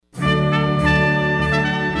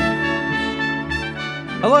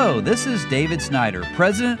Hello, this is David Snyder,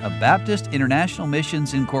 President of Baptist International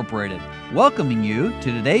Missions Incorporated, welcoming you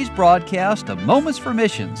to today's broadcast of Moments for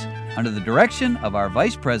Missions under the direction of our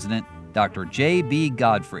Vice President, Dr. J.B.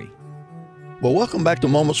 Godfrey. Well, welcome back to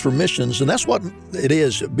Moments for Missions, and that's what it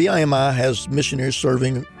is. BIMI has missionaries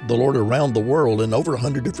serving the Lord around the world in over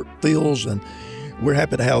 100 different fields, and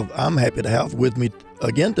I'm happy to have with me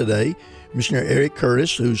again today Missionary Eric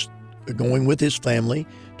Curtis, who's going with his family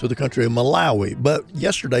to the country of Malawi. But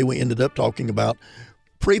yesterday we ended up talking about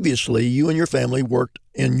previously you and your family worked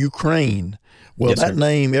in Ukraine. Well, Yes, that sir.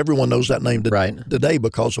 name, everyone knows that name Right. today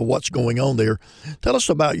because of what's going on there. Tell us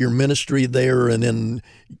about your ministry there, and then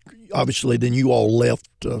obviously then you all left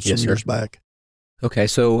some Yes, sir. years back. Okay,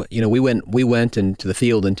 so we went into the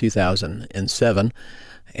field in 2007,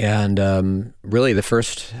 and really the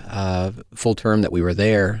first full term that we were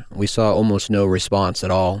there, we saw almost no response at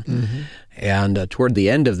all. Mm-hmm. And toward the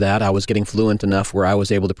end of that, I was getting fluent enough where I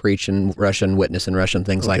was able to preach in Russian, witness in Russian,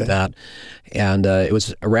 things like that. And it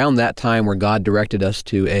was around that time where God directed us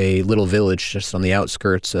to a little village just on the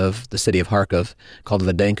outskirts of the city of Kharkov called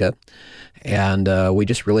Vadenka. And we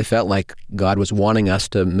just really felt like God was wanting us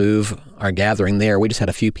to move our gathering there. We just had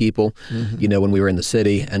a few people, when we were in the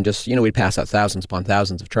city, and just, we'd pass out thousands upon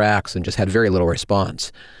thousands of tracts and just had very little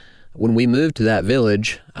response. When we moved to that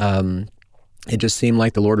village, it just seemed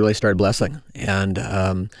like the Lord really started blessing.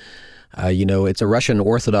 And, it's a Russian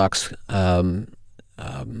Orthodox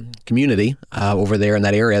community over there in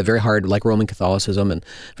that area, very hard, like Roman Catholicism, and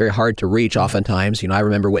very hard to reach oftentimes. I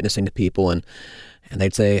remember witnessing to people, and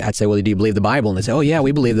I'd say, well, do you believe the Bible? And they'd say, oh, yeah,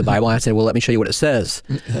 we believe the Bible. And I'd say, well, let me show you what it says.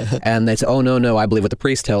 And they'd say, oh, no, I believe what the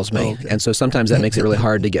priest tells me. Okay. And so sometimes that makes it really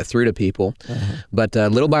hard to get through to people. But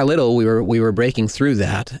little by little, we were breaking through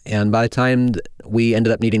that. And by the time we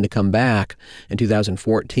ended up needing to come back in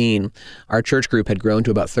 2014, our church group had grown to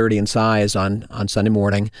about 30 in size on Sunday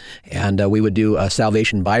morning. And we would do a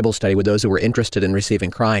salvation Bible study with those who were interested in receiving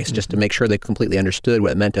Christ, just to make sure they completely understood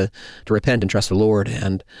what it meant to repent and trust the Lord.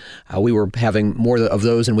 And we were having more of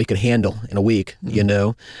those than we could handle in a week,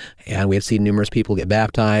 and we had seen numerous people get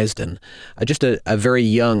baptized, and just a very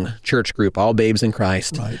young church group, all babes in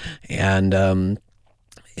Christ. Right. And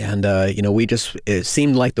it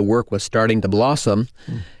seemed like the work was starting to blossom.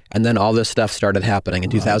 And then all this stuff started happening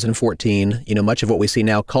in 2014. Much of what we see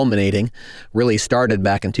now culminating really started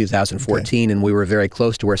back in 2014, and we were very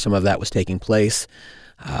close to where some of that was taking place.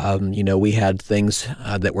 We had things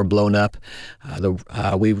that were blown up.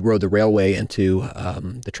 We rode the railway into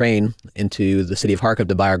the train into the city of Kharkov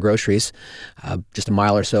to buy our groceries. Just a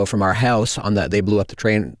mile or so from our house, on that they blew up the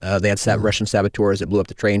train. They had Russian saboteurs that blew up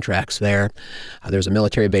the train tracks there. There was a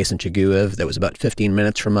military base in Chiguev that was about 15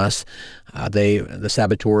 minutes from us. The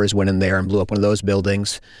saboteurs went in there and blew up one of those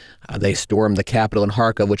buildings. They stormed the Capitol in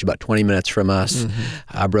Kharkov, which is about 20 minutes from us,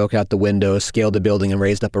 broke out the windows, scaled the building, and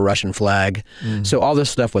raised up a Russian flag. So all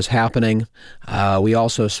this stuff was happening. We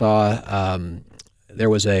also saw there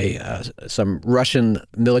was some Russian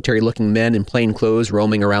military-looking men in plain clothes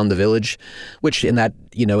roaming around the village, which in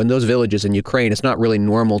those villages in Ukraine, it's not really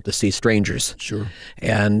normal to see strangers. Sure.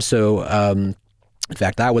 And so in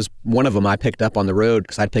fact, I was one of them I picked up on the road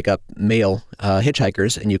because I'd pick up male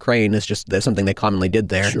hitchhikers in Ukraine. That's something they commonly did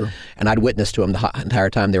there. Sure. And I'd witness to them the entire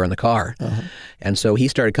time they were in the car. And so he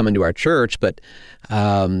started coming to our church, but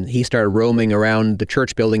he started roaming around the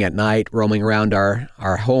church building at night, roaming around our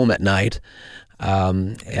home at night.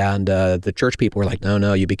 And the church people were like,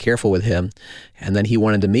 no, you be careful with him. And then he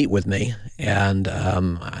wanted to meet with me, and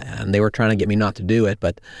they were trying to get me not to do it.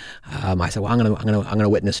 But I said, well, I'm gonna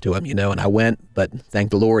witness to him, and I went. But thank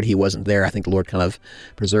the Lord, he wasn't there. I think the Lord kind of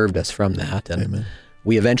preserved us from that. And Amen.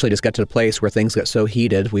 we eventually just got to the place where things got so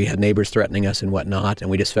heated. We had neighbors threatening us and whatnot, and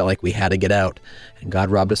we just felt like we had to get out. And God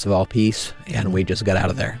robbed us of all peace, and we just got out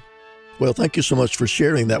of there. Well, thank you so much for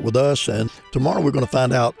sharing that with us. And tomorrow we're going to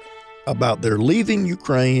find out about their leaving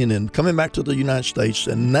Ukraine and coming back to the United States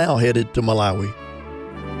and now headed to Malawi.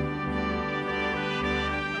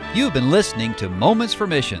 You've been listening to Moments for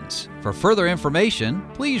Missions. For further information,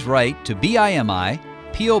 please write to BIMI,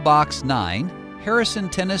 P.O. Box 9, Harrison,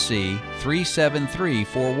 Tennessee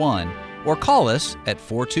 37341, or call us at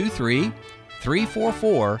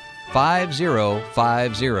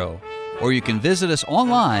 423-344-5050. Or you can visit us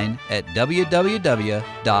online at www.bimi.org.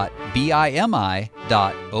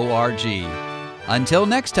 Until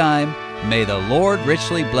next time, may the Lord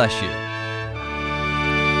richly bless you.